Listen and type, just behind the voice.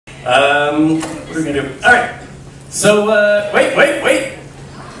What are we gonna do? All right. So, wait.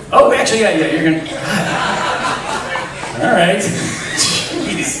 Oh, actually, yeah, you're gonna. All right.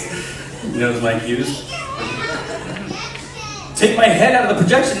 Jeez. He knows my cues. Take my head out of the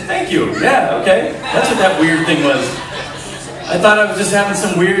projection. Thank you. Yeah, okay. That's what that weird thing was. I thought I was just having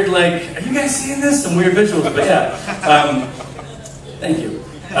some weird, like, are you guys seeing this? Some weird visuals, but yeah. Thank you.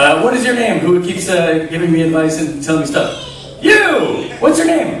 What is your name? Who keeps giving me advice and telling me stuff? You! What's your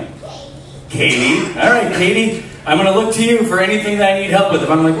name? Katie. All right, Katie. I'm going to look to you for anything that I need help with. If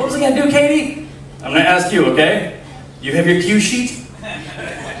I'm like, what was I going to do, Katie? I'm going to ask you, okay? You have your cue sheet?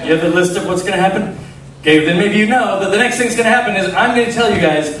 You have the list of what's going to happen? Okay, then maybe you know that the next thing's going to happen is I'm going to tell you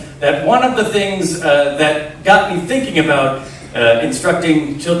guys that one of the things that got me thinking about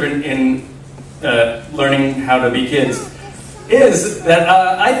instructing children in learning how to be kids is that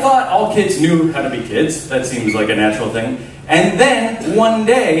I thought all kids knew how to be kids. That seems like a natural thing. And then one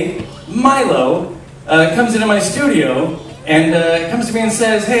day, Milo comes into my studio and comes to me and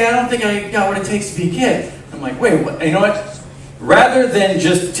says, hey, I don't think I got what it takes to be a kid. I'm like, wait, what? You know what? Rather than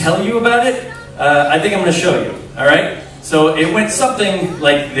just tell you about it, I think I'm going to show you, all right? So it went something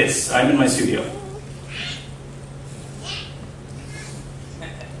like this. I'm in my studio.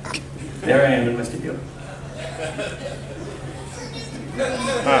 There I am in my studio.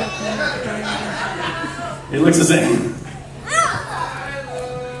 It looks the same.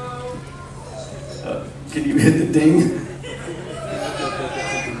 Can you hit the ding?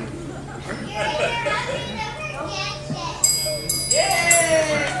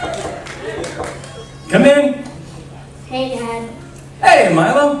 Come in. Hey, Dad. Hey,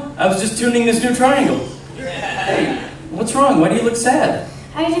 Milo. I was just tuning this new triangle. Hey, what's wrong? Why do you look sad?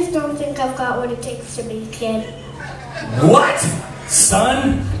 I just don't think I've got what it takes to be a kid. What?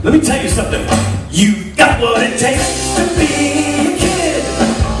 Son, let me tell you something. You got what it takes to be a kid.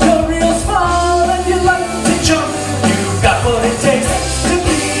 You're real small and you like to jump. You got what it takes to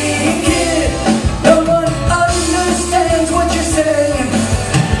be a kid. No one understands what you're saying.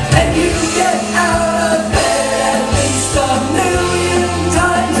 And you get out of bed at least 1,000,000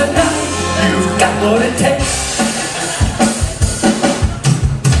 times a night. You've got what it takes.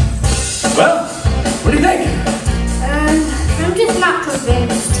 Well, what do you think? I'm just not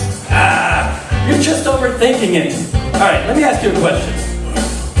convinced. You're just overthinking it. Alright, let me ask you a question.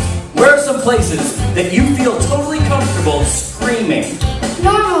 Where are some places that you feel totally comfortable screaming?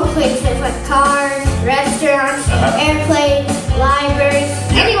 Normal places like cars, restaurants, airplanes, libraries,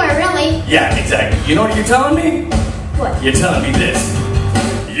 anywhere really. Yeah, exactly. You know what you're telling me? What? You're telling me this.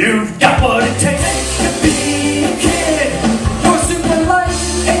 You've got what it takes to be a kid. You're super light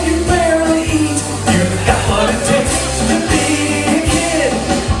and you barely eat. You've got what it takes to be a kid.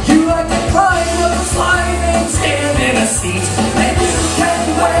 You like to climb up a slide and stand in a seat. And you can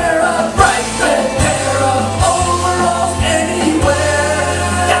wear a bright red pair of overalls anywhere.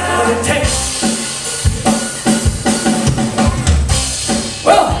 Got what it takes.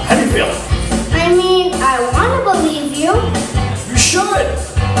 Well, how do you feel? I mean, I want to believe you. You should.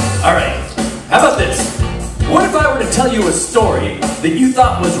 All right, how about this? What if I were to tell you a story that you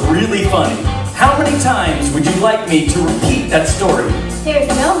thought was really funny? How many times would you like me to repeat that story? There's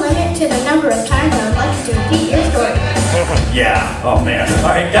no limit to the number of times I would like you to repeat your story. Yeah, oh man. All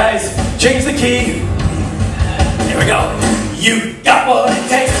right, guys, change the key. Here we go. You got what it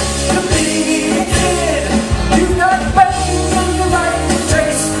takes to be a kid. You got bangs and you like to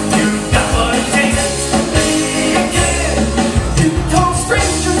trace. You got what it takes to be a kid. You told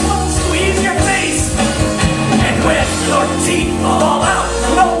strangers want to squeeze your face. And when your teeth fall out,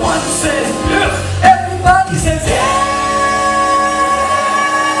 no one says, ugh. Everybody says, yeah.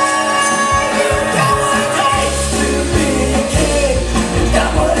 You got what it takes to be a kid. You got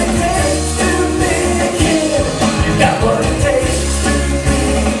what it takes to be a kid. You got what it takes to be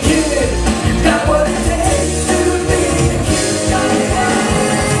a kid. You got what it takes to be a kid.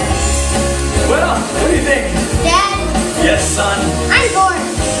 Well, what do you think? Dad, Yes, son. I'm bored.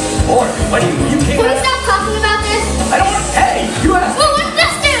 Bored? What do you came Can we out? stop talking about this? I don't want. Hey, you asked. Well, what's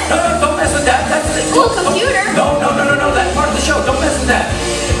this do? No, don't mess with that. That's the Cool computer. No, that's part of the show. Don't mess with that.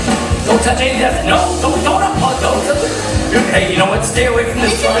 Don't touch any of that. No, don't unplug those. Dude, hey, you know what? Stay away from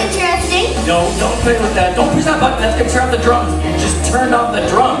this This is one. interesting. No, don't play with that. Don't push that button. That's gonna turn off the drums. You just turned off the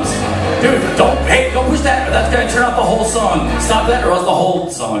drums. Dude, don't push that. That's gonna turn off the whole song. Stop that or else the whole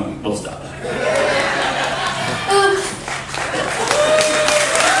song will stop. Oops.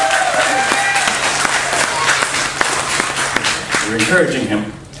 You're encouraging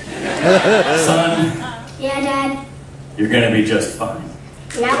him. Son, Yeah, Dad. you're gonna be just fine.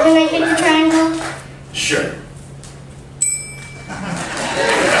 Now can I hit the triangle? Sure.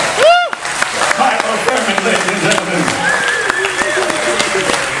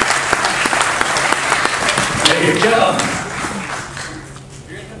 you go.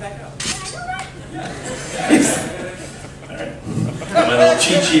 You're gonna come back up. My little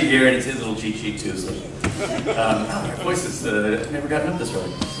cheat sheet here, and it's his little cheat sheet too. So, my voice has never gotten up this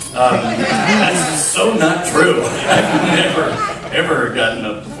early. That's so not true. I've never ever gotten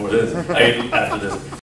up before this. After this.